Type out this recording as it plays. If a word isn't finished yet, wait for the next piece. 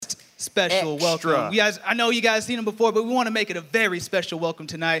special Extra. welcome. You guys, I know you guys seen him before, but we want to make it a very special welcome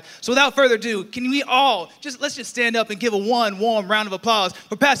tonight. So without further ado, can we all let's just stand up and give a one warm round of applause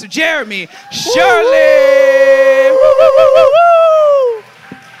for Pastor Jeremy Shirley.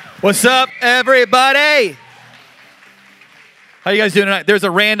 What's up, everybody? How you guys doing tonight? There's a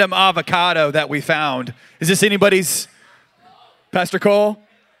random avocado that we found. Is this anybody's? Pastor Cole?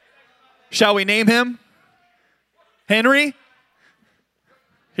 Shall we name him? Henry?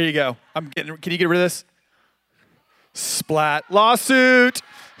 Here you go. Can you get rid of this? Splat. Lawsuit.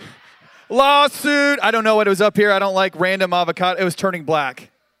 Lawsuit. I don't know what it was up here. I don't like random avocado. It was turning black.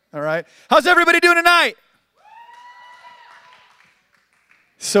 All right. How's everybody doing tonight?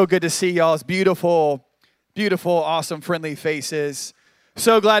 So good to see y'all. It's beautiful, beautiful, awesome, friendly faces.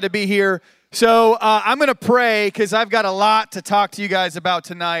 So glad to be here. So I'm going to pray because I've got a lot to talk to you guys about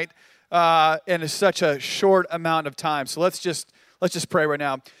tonight in such a short amount of time. So let's just pray right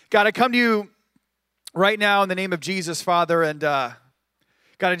now. God, I come to you right now in the name of Jesus, Father, and God,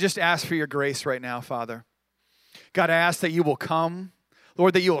 I just ask for your grace right now, Father. God, I ask that you will come.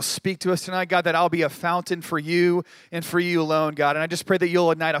 Lord, that you will speak to us tonight, God, that I'll be a fountain for you and for you alone, God. And I just pray that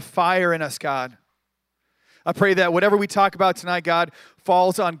you'll ignite a fire in us, God. I pray that whatever we talk about tonight, God,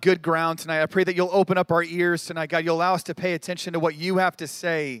 falls on good ground tonight. I pray that you'll open up our ears tonight, God. You'll allow us to pay attention to what you have to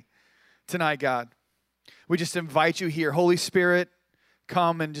say tonight, God. We just invite you here. Holy Spirit,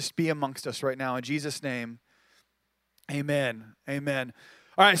 come and just be amongst us right now. In Jesus' name, amen. Amen.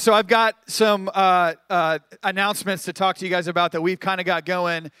 All right, so I've got some announcements to talk to you guys about that we've kind of got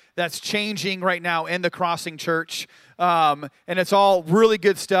going that's changing right now in the Crossing Church. And it's all really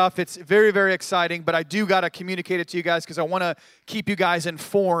good stuff. It's very, very exciting, but I do got to communicate it to you guys because I want to keep you guys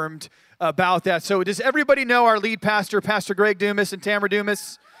informed about that. So does everybody know our lead pastor, Pastor Greg Dumas and Tamara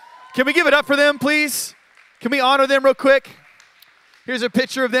Dumas? Can we give it up for them, please? Can we honor them real quick? Here's a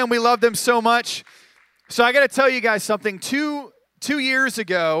picture of them. We love them so much. So I got to tell you guys something. Two years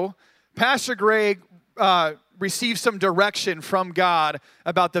ago, Pastor Greg received some direction from God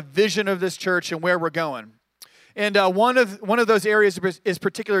about the vision of this church and where we're going. And one of those areas is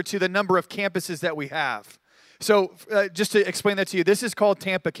particular to the number of campuses that we have. So just to explain that to you, this is called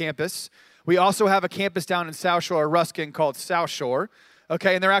Tampa Campus. We also have a campus down in South Shore, Ruskin, called South Shore.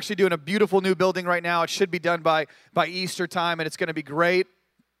 Okay, and they're actually doing a beautiful new building right now. It should be done by Easter time, and it's going to be great.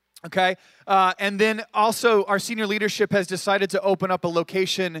 Okay, and then also our senior leadership has decided to open up a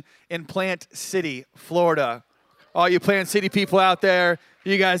location in Plant City, Florida. All you Plant City people out there,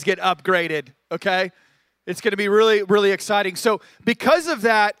 you guys get upgraded, okay? It's going to be really, really exciting. So because of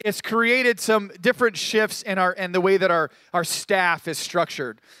that, it's created some different shifts in the way that our staff is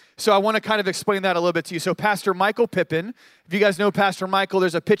structured. So I want to kind of explain that a little bit to you. So Pastor Michael Pippin, if you guys know Pastor Michael,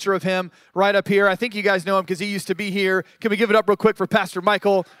 there's a picture of him right up here. I think you guys know him because he used to be here. Can we give it up real quick for Pastor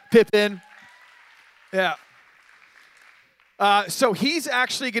Michael Pippin? Yeah. So he's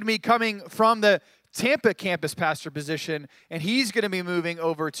actually going to be coming from the Tampa campus pastor position, and he's going to be moving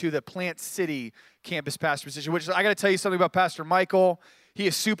over to the Plant City campus pastor position, which I got to tell you something about Pastor Michael. He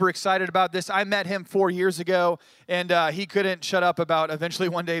is super excited about this. I met him 4 years ago, and he couldn't shut up about eventually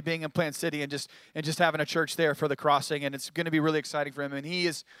one day being in Plant City and just having a church there for the Crossing, and it's going to be really exciting for him. And he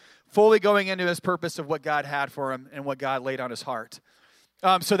is fully going into his purpose of what God had for him and what God laid on his heart.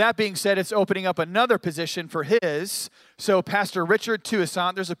 So that being said, it's opening up another position for his. So Pastor Richard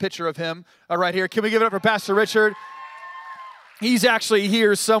Tuasant, there's a picture of him right here. Can we give it up for Pastor Richard? He's actually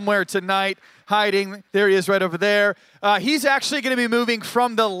here somewhere tonight, hiding. There he is right over there. He's actually going to be moving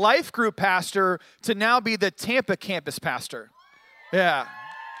from the life group pastor to now be the Tampa campus pastor. Yeah.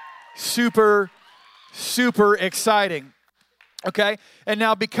 Super, super exciting. Okay, and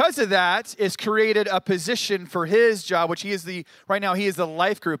now because of that, it's created a position for his job, which right now he is the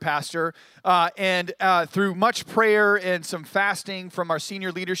life group pastor, and through much prayer and some fasting from our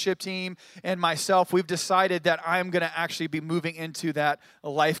senior leadership team and myself, we've decided that I'm going to actually be moving into that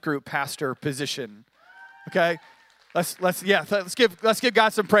life group pastor position. Okay, let's give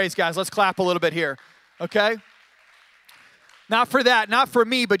God some praise, guys. Let's clap a little bit here. Okay. Not for that, not for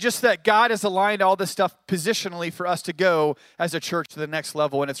me, but just that God has aligned all this stuff positionally for us to go as a church to the next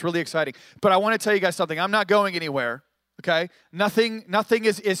level, and it's really exciting. But I want to tell you guys something. I'm not going anywhere, okay? Nothing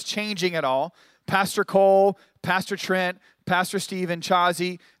is changing at all. Pastor Cole, Pastor Trent, Pastor Stephen,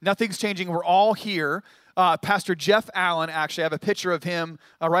 Chazi, nothing's changing. We're all here. Pastor Jeff Allen, actually, I have a picture of him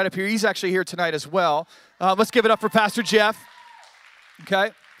right up here. He's actually here tonight as well. Let's give it up for Pastor Jeff,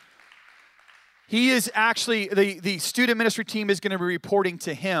 okay? He is actually, the student ministry team is going to be reporting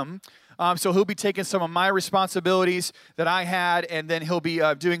to him. So he'll be taking some of my responsibilities that I had, and then he'll be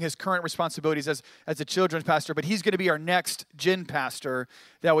doing his current responsibilities as a children's pastor. But he's going to be our next gen pastor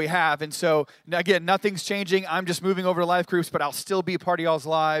that we have. And so, again, nothing's changing. I'm just moving over to life groups, but I'll still be a part of y'all's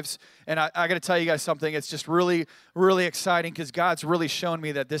lives. And I got to tell you guys something. It's just really, really exciting because God's really shown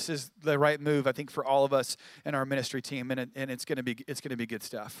me that this is the right move, I think, for all of us in our ministry team, and it's going to be good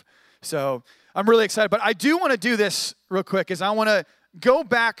stuff. So I'm really excited. But I do want to do this real quick, is I want to go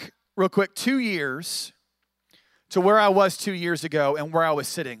back real quick 2 years to where I was 2 years ago and where I was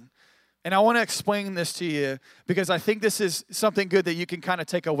sitting. And I want to explain this to you because I think this is something good that you can kind of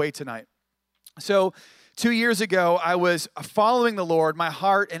take away tonight. So 2 years ago, I was following the Lord. My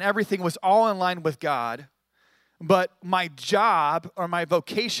heart and everything was all in line with God. But my job or my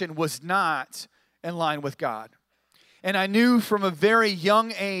vocation was not in line with God. And I knew from a very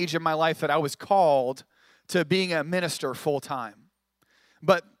young age in my life that I was called to being a minister full time.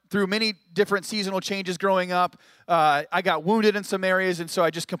 But through many different seasonal changes growing up, I got wounded in some areas, and so I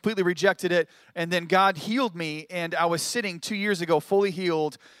just completely rejected it. And then God healed me, and I was sitting 2 years ago fully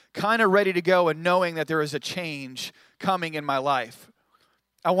healed, kind of ready to go and knowing that there is a change coming in my life.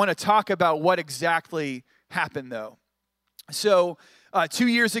 I want to talk about what exactly happened, though. So 2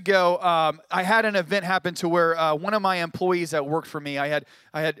 years ago, I had an event happen to where one of my employees that worked for me, I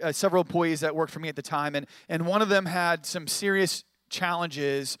had several employees that worked for me at the time, and one of them had some serious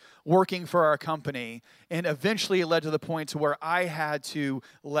challenges working for our company, and eventually it led to the point to where I had to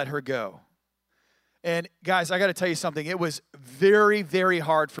let her go. And guys, I got to tell you something. It was very, very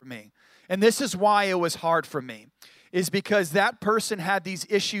hard for me. And this is why it was hard for me, is because that person had these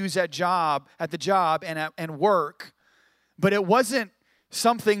issues at the job and work, but it wasn't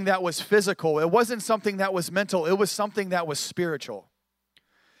something that was physical. It wasn't something that was mental. It was something that was spiritual.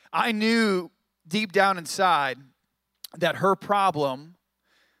 I knew deep down inside that her problem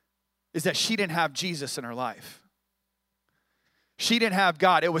is that she didn't have Jesus in her life. She didn't have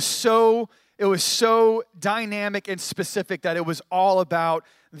God. It was so dynamic and specific that it was all about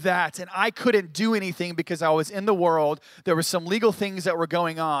that. And I couldn't do anything because I was in the world. There were some legal things that were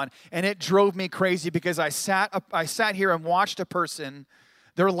going on, and it drove me crazy because I sat here and watched a person,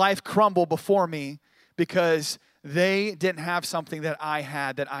 their life crumble before me because they didn't have something that I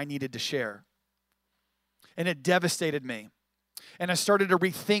had that I needed to share. And it devastated me. And I started to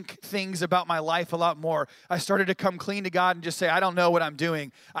rethink things about my life a lot more. I started to come clean to God and just say, I don't know what I'm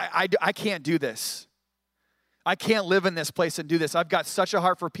doing. I can't do this. I can't live in this place and do this. I've got such a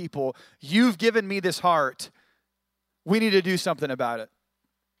heart for people. You've given me this heart. We need to do something about it.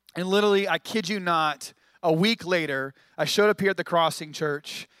 And literally, I kid you not, a week later, I showed up here at the Crossing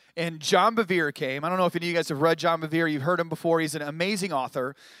Church, and John Bevere came. I don't know if any of you guys have read John Bevere. You've heard him before. He's an amazing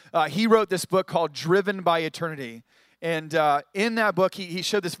author. He wrote this book called Driven by Eternity. And in that book, he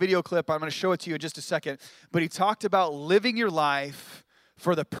showed this video clip. I'm going to show it to you in just a second. But he talked about living your life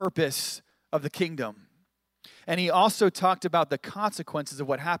for the purpose of the kingdom. And he also talked about the consequences of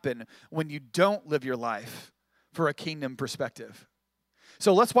what happened when you don't live your life for a kingdom perspective.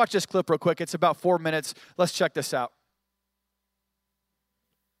 So let's watch this clip real quick. It's about 4 minutes. Let's check this out.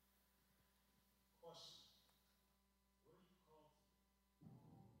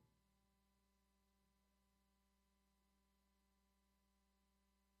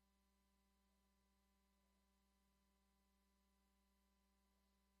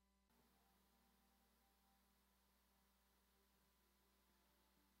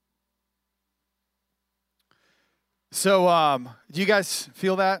 So, do you guys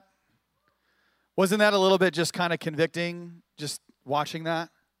feel that? Wasn't that a little bit just kind of convicting, just watching that?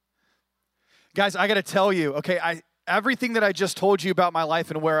 Guys, I got to tell you, okay, everything that I just told you about my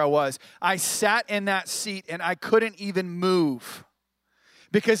life and where I was, I sat in that seat and I couldn't even move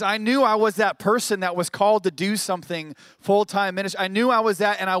because I knew I was that person that was called to do something full-time ministry. I knew I was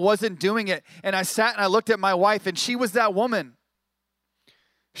that and I wasn't doing it. And I sat and I looked at my wife and she was that woman.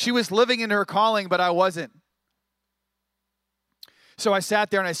 She was living in her calling, but I wasn't. So I sat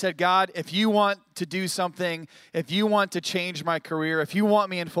there and I said, God, if you want to do something, if you want to change my career, if you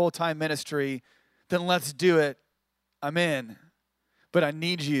want me in full-time ministry, then let's do it. I'm in. But I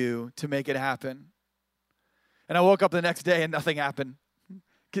need you to make it happen. And I woke up the next day and nothing happened.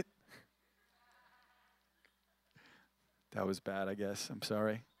 That was bad, I guess. I'm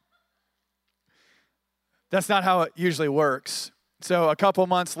sorry. That's not how it usually works. So a couple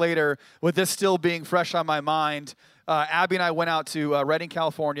months later, with this still being fresh on my mind, Abby and I went out to Redding,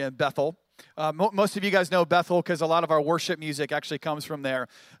 California, and Bethel. Most of you guys know Bethel because a lot of our worship music actually comes from there.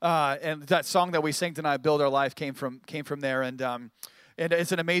 And that song that we sang tonight, "Build Our Life," came from there. And And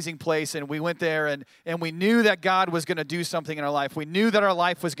it's an amazing place. And we went there, and we knew that God was going to do something in our life. We knew that our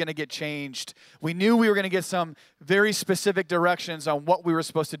life was going to get changed. We knew we were going to get some very specific directions on what we were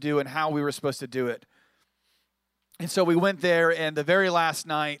supposed to do and how we were supposed to do it. And so we went there, and the very last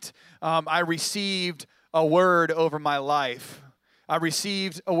night, I received a word over my life. I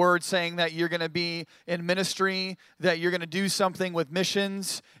received a word saying that you're going to be in ministry, that you're going to do something with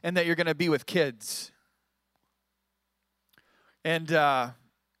missions, and that you're going to be with kids. And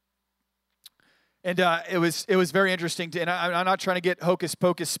it was very interesting. And I'm not trying to get hocus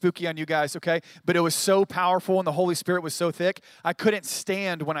pocus spooky on you guys, okay? But it was so powerful, and the Holy Spirit was so thick. I couldn't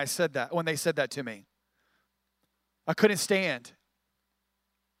stand when they said that to me. I couldn't stand.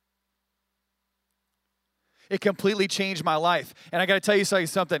 It completely changed my life. And I got to tell you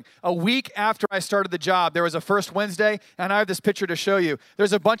something. A week after I started the job, there was a first Wednesday, and I have this picture to show you.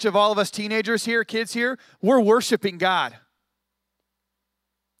 There's a bunch of all of us teenagers here, kids here. We're worshiping God.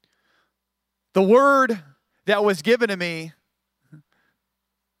 The word that was given to me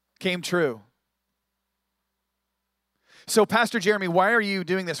came true. So, Pastor Jeremy, why are you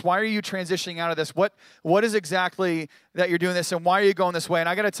doing this? Why are you transitioning out of this? What is exactly that you're doing this, and why are you going this way? And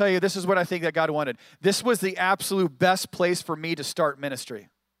I got to tell you, this is what I think that God wanted. This was the absolute best place for me to start ministry.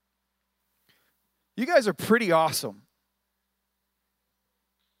 You guys are pretty awesome.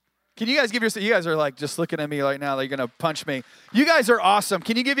 Can you guys you guys are like just looking at me right now like you're going to punch me. You guys are awesome.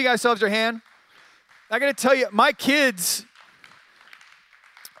 Can you give you guys yourselves your hand? I got to tell you, my kids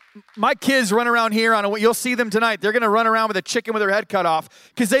run around here you'll see them tonight. They're going to run around with a chicken with their head cut off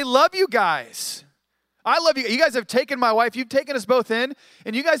because they love you guys. I love you. You guys have taken my wife. You've taken us both in,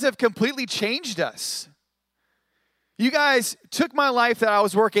 and you guys have completely changed us. You guys took my life that I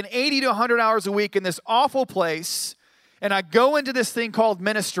was working 80 to 100 hours a week in this awful place, and I go into this thing called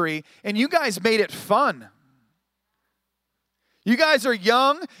ministry, and you guys made it fun. You guys are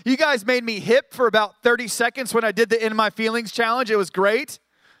young. You guys made me hip for about 30 seconds when I did the In My Feelings challenge. It was great.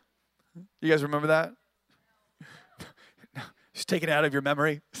 You guys remember that? Just take it out of your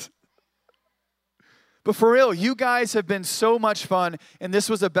memory. But for real, you guys have been so much fun, and this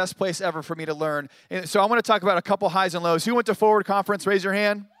was the best place ever for me to learn. And so I want to talk about a couple highs and lows. Who went to Forward Conference? Raise your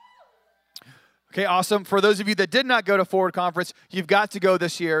hand. Okay, awesome. For those of you that did not go to Forward Conference, you've got to go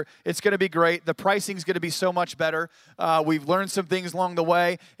this year. It's going to be great. The pricing is going to be so much better. We've learned some things along the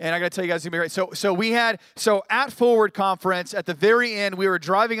way, and I got to tell you guys, it's going to be great. So at Forward Conference, at the very end, we were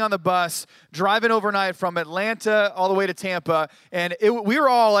driving on the bus, driving overnight from Atlanta all the way to Tampa, and we were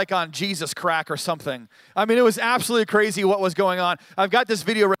all like on Jesus crack or something. I mean, it was absolutely crazy what was going on. I've got this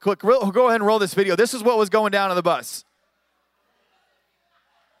video real quick. Go ahead and roll this video. This is what was going down on the bus.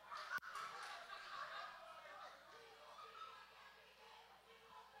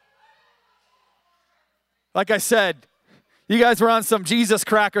 Like I said, you guys were on some Jesus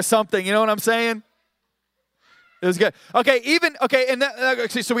crack or something. You know what I'm saying? It was good. Okay,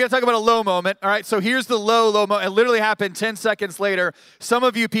 so we got to talk about a low moment. All right, so here's the low moment. It literally happened 10 seconds later. Some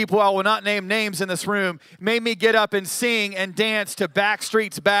of you people, I will not name names in this room, made me get up and sing and dance to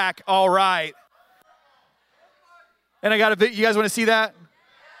Backstreet's Back, All Right. And I got a bit. You guys want to see that?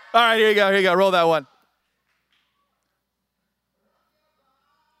 All right, here you go. Roll that one.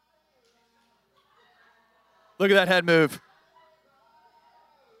 Look at that head move.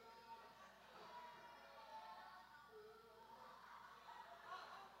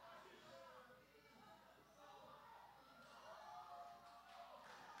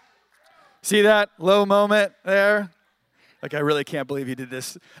 See that low moment there? Like, I really can't believe you did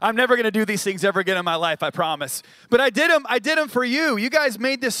this. I'm never going to do these things ever again in my life, I promise. But I did them for you. You guys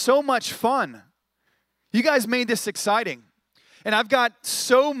made this so much fun. You guys made this exciting. And I've got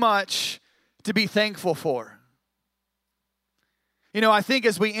so much to be thankful for. You know, I think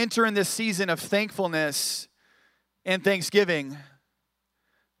as we enter in this season of thankfulness and thanksgiving,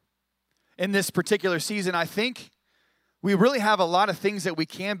 in this particular season, I think we really have a lot of things that we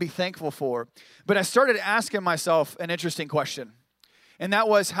can be thankful for. But I started asking myself an interesting question, and that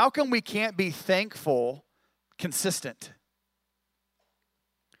was, how come we can't be thankful consistent?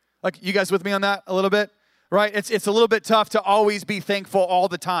 Like, you guys with me on that a little bit? Right? It's a little bit tough to always be thankful all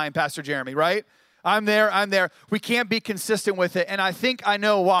the time, Pastor Jeremy, right? I'm there. We can't be consistent with it. And I think I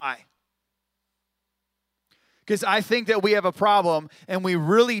know why. Because I think that we have a problem and we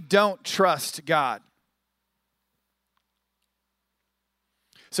really don't trust God.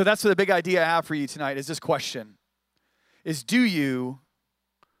 So that's the big idea I have for you tonight is this question. Do you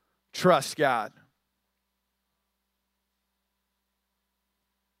trust God?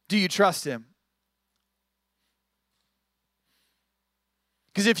 Do you trust Him?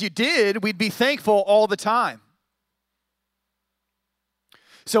 Because if you did, we'd be thankful all the time.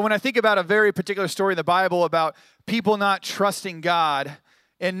 So when I think about a very particular story in the Bible about people not trusting God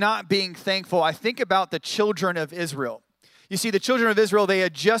and not being thankful, I think about the children of Israel. You see, the children of Israel, they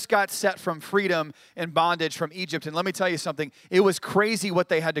had just got set from freedom and bondage from Egypt. And let me tell you something, it was crazy what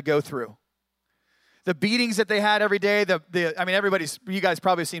they had to go through. The beatings that they had every day, you guys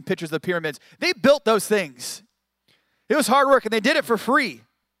probably have seen pictures of the pyramids. They built those things. It was hard work, and they did it for free.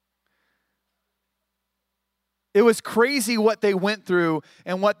 It was crazy what they went through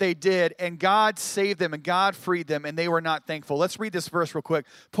and what they did, and God saved them, and God freed them, and they were not thankful. Let's read this verse real quick.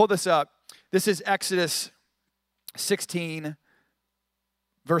 Pull this up. This is Exodus 16,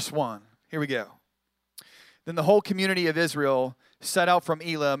 verse 1. Here we go. Then the whole community of Israel set out from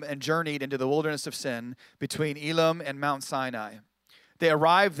Elim and journeyed into the wilderness of Sin between Elim and Mount Sinai. They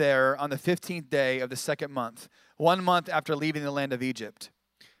arrived there on the 15th day of the second month, 1 month after leaving the land of Egypt.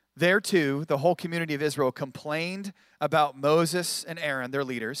 There too, the whole community of Israel complained about Moses and Aaron, their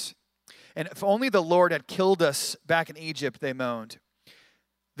leaders. And if only the Lord had killed us back in Egypt, they moaned.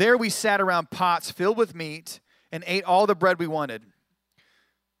 There we sat around pots filled with meat and ate all the bread we wanted.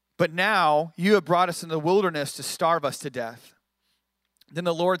 But now you have brought us into the wilderness to starve us to death. Then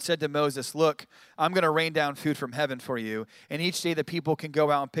the Lord said to Moses, look, I'm going to rain down food from heaven for you, and each day the people can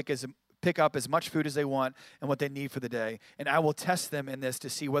go out and pick up as much food as they want and what they need for the day. And I will test them in this to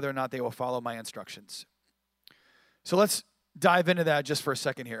see whether or not they will follow my instructions. So let's dive into that just for a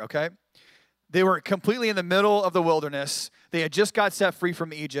second here, okay? They were completely in the middle of the wilderness. They had just got set free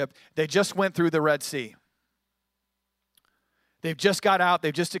from Egypt. They just went through the Red Sea. They've just got out.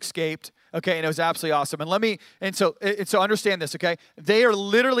 They've just escaped. Okay, and it was absolutely awesome. And so understand this, okay? They are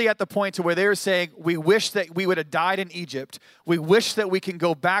literally at the point to where they're saying, we wish that we would have died in Egypt. We wish that we can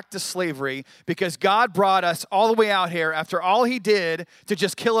go back to slavery because God brought us all the way out here after all he did to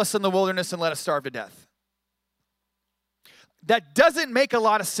just kill us in the wilderness and let us starve to death. That doesn't make a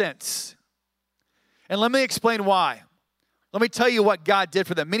lot of sense. And let me explain why. Let me tell you what God did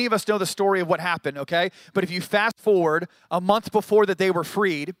for them. Many of us know the story of what happened, okay? But if you fast forward a month before that they were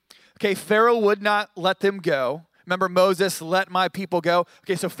freed, okay, Pharaoh would not let them go. Remember Moses, let my people go.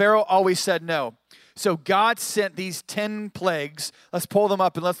 Okay, so Pharaoh always said no. So God sent these 10 plagues. Let's pull them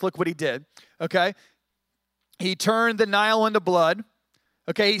up and let's look what he did, okay? He turned the Nile into blood.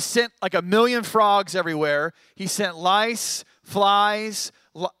 Okay, he sent like 1 million frogs everywhere. He sent lice, flies,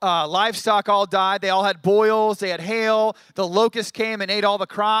 livestock all died. They all had boils. They had hail. The locusts came and ate all the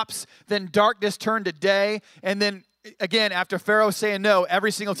crops. Then darkness turned to day. And then again, after Pharaoh saying no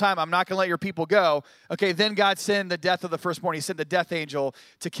every single time, I'm not going to let your people go. Okay, then God sent the death of the firstborn. He sent the death angel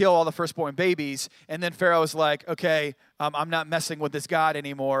to kill all the firstborn babies. And then Pharaoh was like, okay, I'm not messing with this God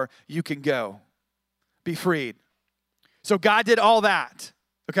anymore. You can go. Be freed. So God did all that.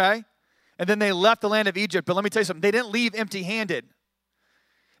 Okay? And then they left the land of Egypt. But let me tell you something. They didn't leave empty-handed.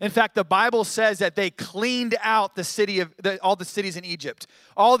 In fact, the Bible says that they cleaned out all the cities in Egypt.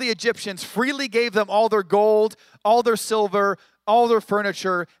 All the Egyptians freely gave them all their gold, all their silver, all their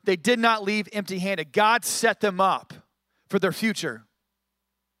furniture. They did not leave empty-handed. God set them up for their future.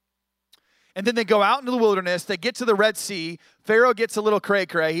 And then they go out into the wilderness. They get to the Red Sea. Pharaoh gets a little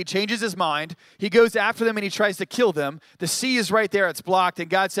cray-cray. He changes his mind. He goes after them and he tries to kill them. The sea is right there. It's blocked. And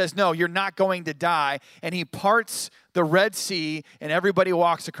God says, no, you're not going to die. And he parts the Red Sea and everybody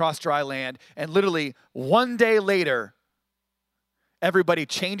walks across dry land. And literally 1 day later, everybody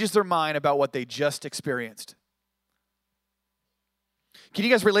changes their mind about what they just experienced. Can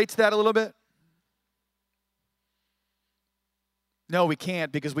you guys relate to that a little bit? No, we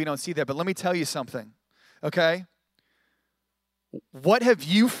can't because we don't see that. But let me tell you something, okay? What have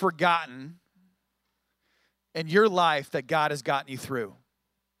you forgotten in your life that God has gotten you through?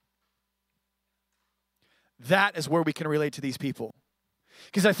 That is where we can relate to these people.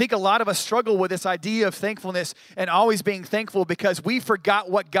 Because I think a lot of us struggle with this idea of thankfulness and always being thankful because we forgot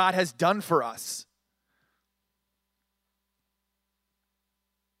what God has done for us.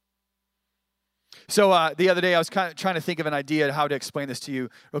 So the other day, I was kind of trying to think of an idea how to explain this to you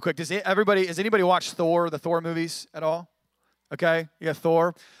real quick. Has anybody watched Thor, the Thor movies at all? Okay, you got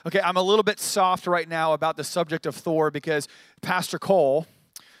Thor. Okay, I'm a little bit soft right now about the subject of Thor because Pastor Cole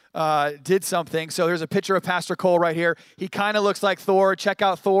did something. So there's a picture of Pastor Cole right here. He kind of looks like Thor. Check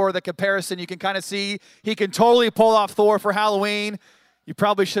out Thor, the comparison. You can kind of see he can totally pull off Thor for Halloween. You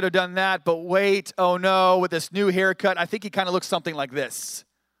probably should have done that, but wait, oh no, with this new haircut, I think he kind of looks something like this.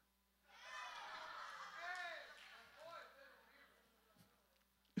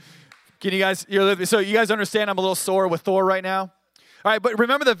 Can you guys, so you guys understand I'm a little sore with Thor right now? All right, but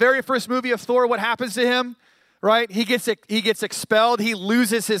remember the very first movie of Thor, what happens to him, right? He gets expelled, he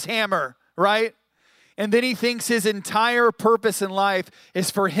loses his hammer, right? And then he thinks his entire purpose in life is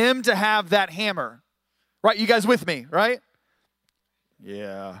for him to have that hammer. Right? You guys with me, right?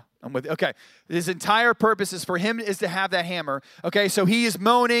 Yeah, I'm with you. Okay. His entire purpose is for him is to have that hammer. Okay, so he is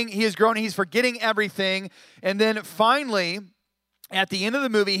moaning, he is groaning, he's forgetting everything. And then finally, at the end of the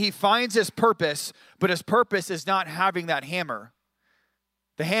movie, he finds his purpose, but his purpose is not having that hammer.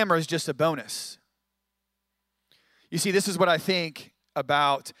 The hammer is just a bonus. You see, this is what I think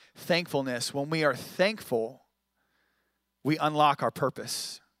about thankfulness. When we are thankful, we unlock our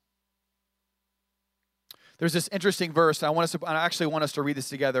purpose. There's this interesting verse. I actually want us to read this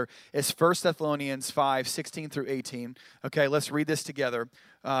together. It's 1 Thessalonians 5, 16 through 18. Okay, let's read this together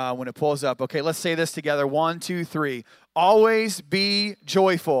when it pulls up. Okay, let's say this together. 1, 2, 3. Always be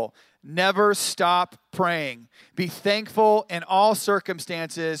joyful. Never stop praying. Be thankful in all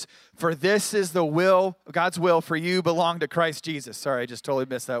circumstances, for this is the will, God's will for you belong to Christ Jesus. Sorry, I just totally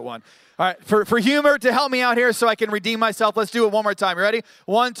missed that one. All right, for humor, to help me out here so I can redeem myself, let's do it one more time. You ready?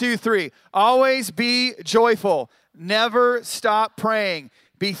 1, 2, 3. Always be joyful. Never stop praying.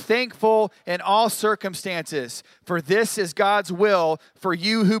 Be thankful in all circumstances, for this is God's will for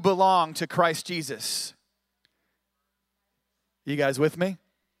you who belong to Christ Jesus. You guys with me?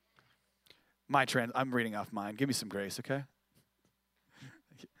 I'm reading off mine. Give me some grace, okay?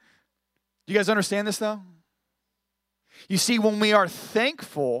 Do you guys understand this, though? You see, when we are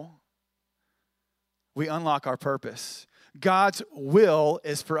thankful, we unlock our purpose. God's will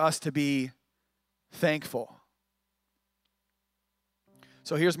is for us to be thankful.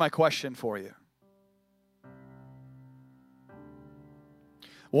 So here's my question for you.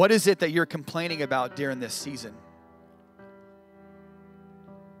 What is it that you're complaining about during this season?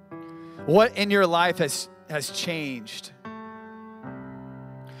 What in your life has changed?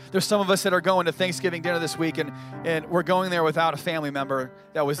 There's some of us that are going to Thanksgiving dinner this week, and we're going there without a family member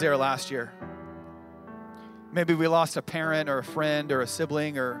that was there last year. Maybe we lost a parent or a friend or a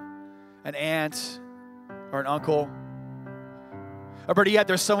sibling or an aunt or an uncle. Or better yet,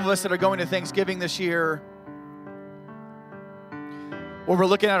 there's some of us that are going to Thanksgiving this year where we're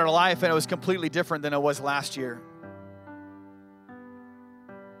looking at our life and it was completely different than it was last year.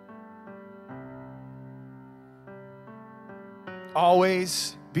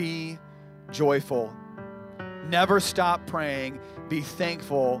 Always be joyful. Never stop praying. Be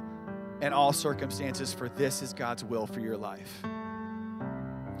thankful in all circumstances, for this is God's will for your life.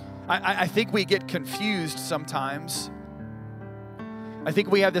 I think we get confused sometimes. I think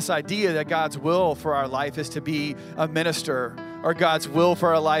we have this idea that God's will for our life is to be a minister, or God's will for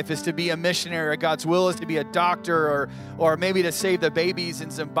our life is to be a missionary, or God's will is to be a doctor, or maybe to save the babies in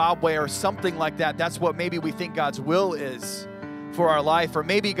Zimbabwe or something like that. That's what maybe we think God's will is for our life. Or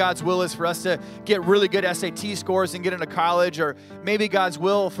maybe God's will is for us to get really good SAT scores and get into college, or maybe God's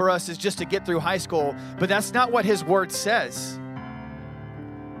will for us is just to get through high school. But that's not what His Word says.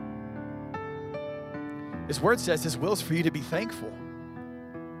 His Word says His will is for you to be thankful.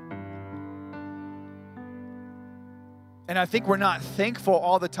 And I think we're not thankful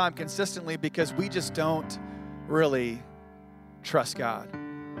all the time consistently because we just don't really trust God.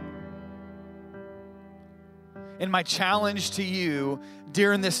 And my challenge to you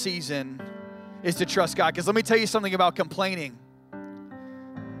during this season is to trust God. Because let me tell you something about complaining.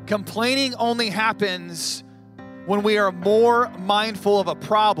 Complaining only happens when we are more mindful of a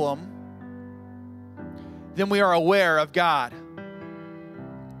problem than we are aware of God.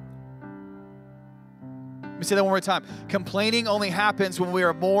 Let me say that one more time. Complaining only happens when we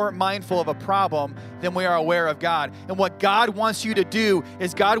are more mindful of a problem than we are aware of God. And what God wants you to do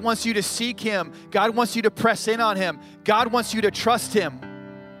is God wants you to seek Him. God wants you to press in on Him. God wants you to trust Him.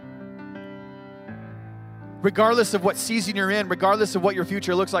 Regardless of what season you're in, regardless of what your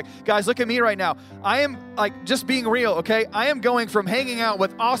future looks like. Guys, look at me right now. I am just being real, okay? I am going from hanging out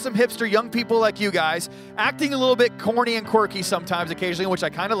with awesome hipster young people like you guys, acting a little bit corny and quirky sometimes occasionally, which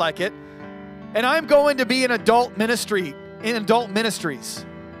I kind of like it. And I'm going to be in adult ministries.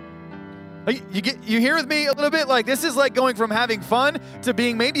 You hear with me a little bit? Like, this is like going from having fun to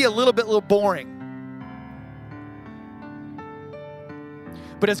being maybe a little boring.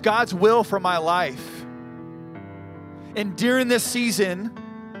 But it's God's will for my life. And during this season,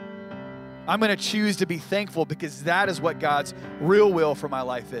 I'm going to choose to be thankful because that is what God's real will for my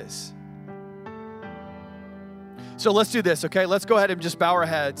life is. So let's do this, okay? Let's go ahead and just bow our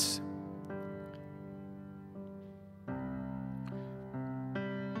heads.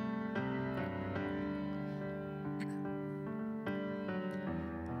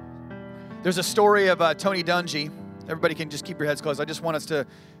 There's a story of Tony Dungy. Everybody can just keep your heads closed. I just want us to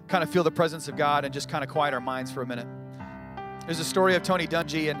kind of feel the presence of God and just kind of quiet our minds for a minute. There's a story of Tony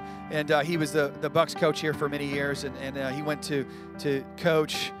Dungy, and he was the Bucs coach here for many years, and he went to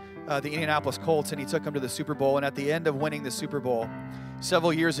coach the Indianapolis Colts, and he took them to the Super Bowl. And at the end of winning the Super Bowl,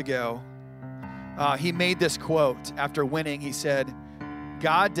 several years ago, he made this quote after winning. He said,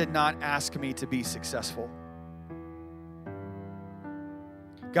 "God did not ask me to be successful.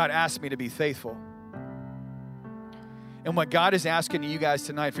 God asked me to be faithful." And what God is asking you guys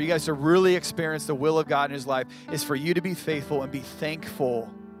tonight, for you guys to really experience the will of God in His life, is for you to be faithful and be thankful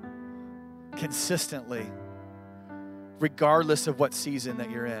consistently, regardless of what season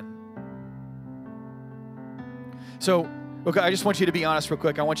that you're in. So, okay, I just want you to be honest real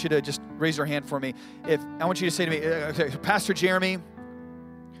quick. I want you to just raise your hand for me. I want you to say to me, Pastor Jeremy,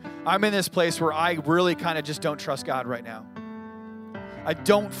 I'm in this place where I really kind of just don't trust God right now. I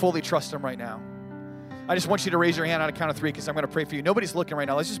don't fully trust Him right now. I just want you to raise your hand on a count of 3 because I'm going to pray for you. Nobody's looking right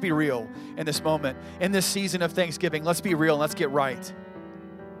now. Let's just be real in this moment. In this season of Thanksgiving, let's be real and let's get right.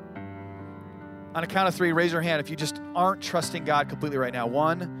 On a count of 3, raise your hand if you just aren't trusting God completely right now.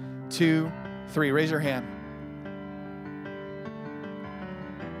 1, 2, 3. Raise your hand.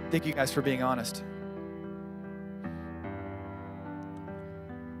 Thank you guys for being honest.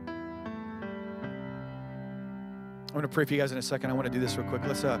 I'm going to pray for you guys in a second. I want to do this real quick.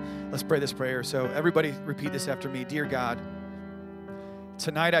 Let's pray this prayer. So everybody repeat this after me. Dear God,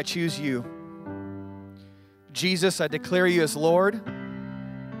 tonight I choose you. Jesus, I declare you as Lord.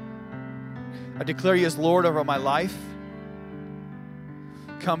 I declare you as Lord over my life.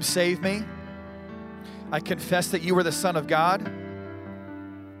 Come save me. I confess that you are the Son of God.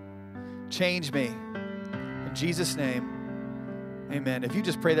 Change me. In Jesus' name. Amen. If you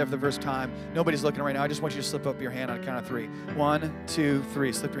just pray that for the first time, nobody's looking right now. I just want you to slip up your hand on a count of 3. 1, 2,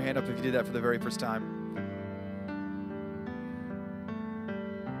 3. Slip your hand up if you did that for the very first time.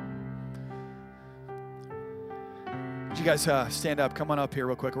 Would you guys stand up? Come on up here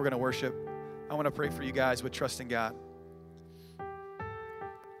real quick. We're going to worship. I want to pray for you guys with trusting God.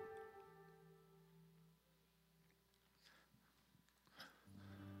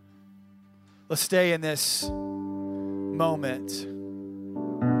 Let's stay in this moment.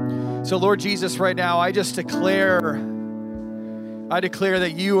 So Lord Jesus, right now, I declare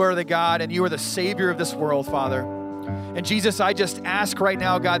that you are the God and you are the Savior of this world, Father. And Jesus, I just ask right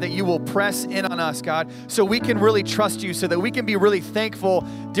now, God, that you will press in on us, God, so we can really trust you, so that we can be really thankful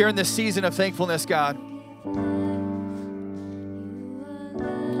during this season of thankfulness, God.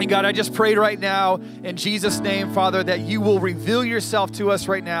 And God, I just prayed right now in Jesus' name, Father, that you will reveal yourself to us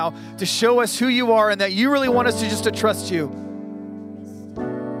right now to show us who you are and that you really want us to just to trust you.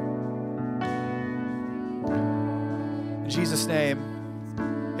 In Jesus' name.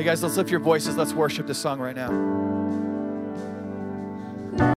 Hey guys, let's lift your voices. Let's worship this song right now.